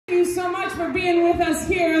so much for being with us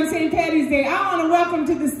here on St. Patty's Day. I want to welcome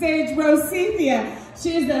to the stage Roceathia.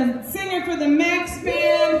 She is the singer for the Max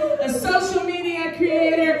Band, a social media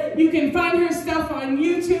creator. You can find her stuff on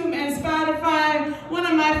YouTube and Spotify. One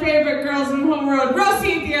of my favorite girls in the whole world,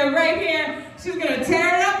 Roceathia, right here. She's going to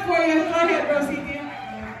tear it up for you. Go ahead,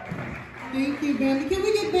 Roceathia. Thank you, Bambi. Can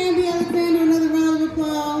we get Bambi Alexander another round of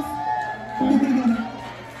applause?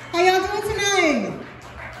 How y'all doing tonight?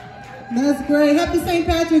 That's great. Happy St.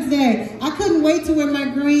 Patrick's Day. I couldn't wait to wear my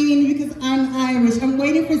green because I'm Irish. I'm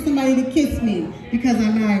waiting for somebody to kiss me because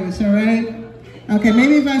I'm Irish, all right? Okay,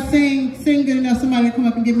 maybe if I sing good enough, somebody will come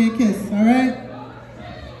up and give me a kiss, all right?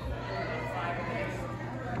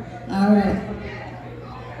 All right.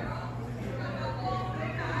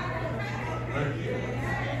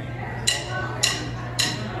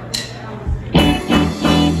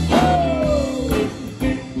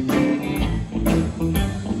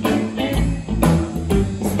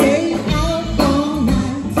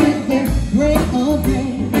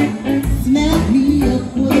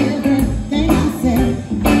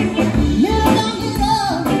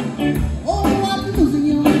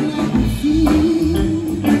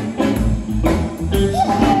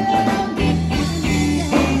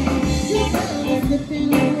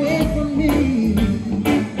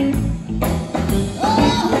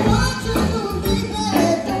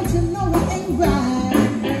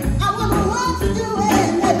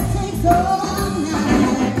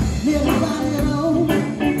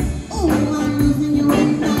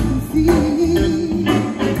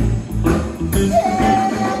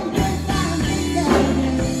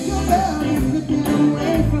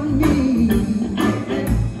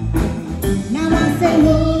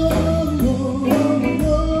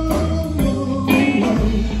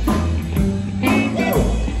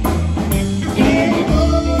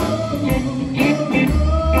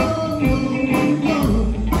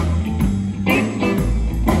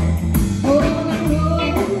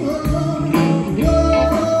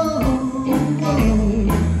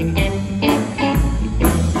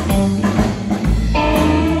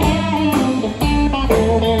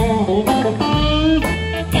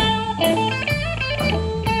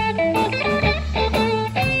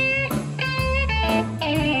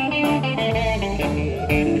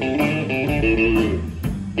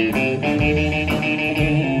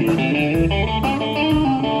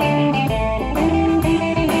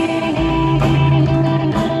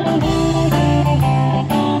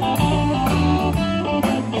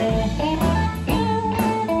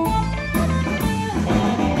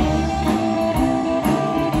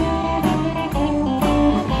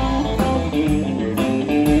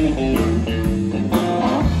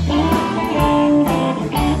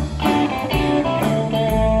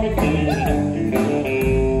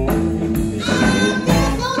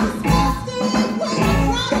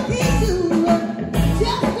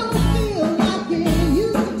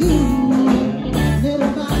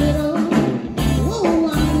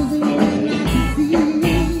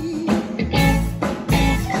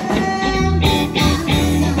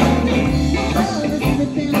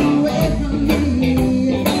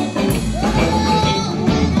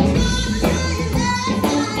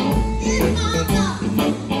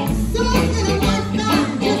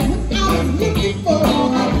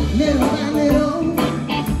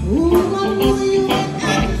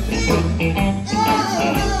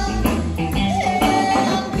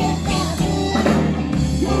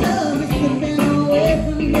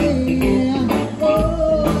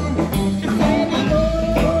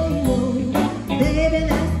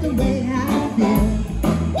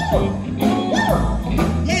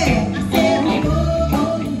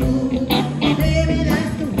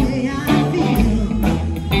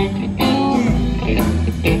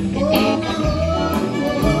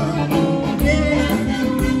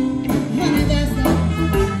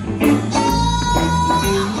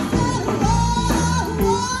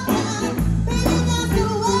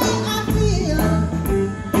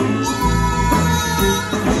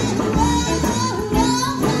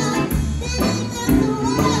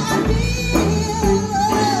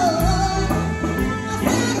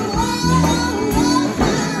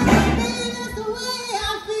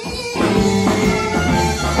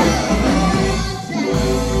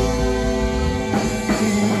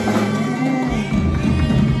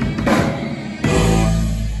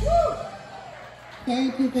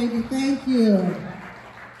 Thank you.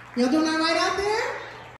 Y'all doing all right out there?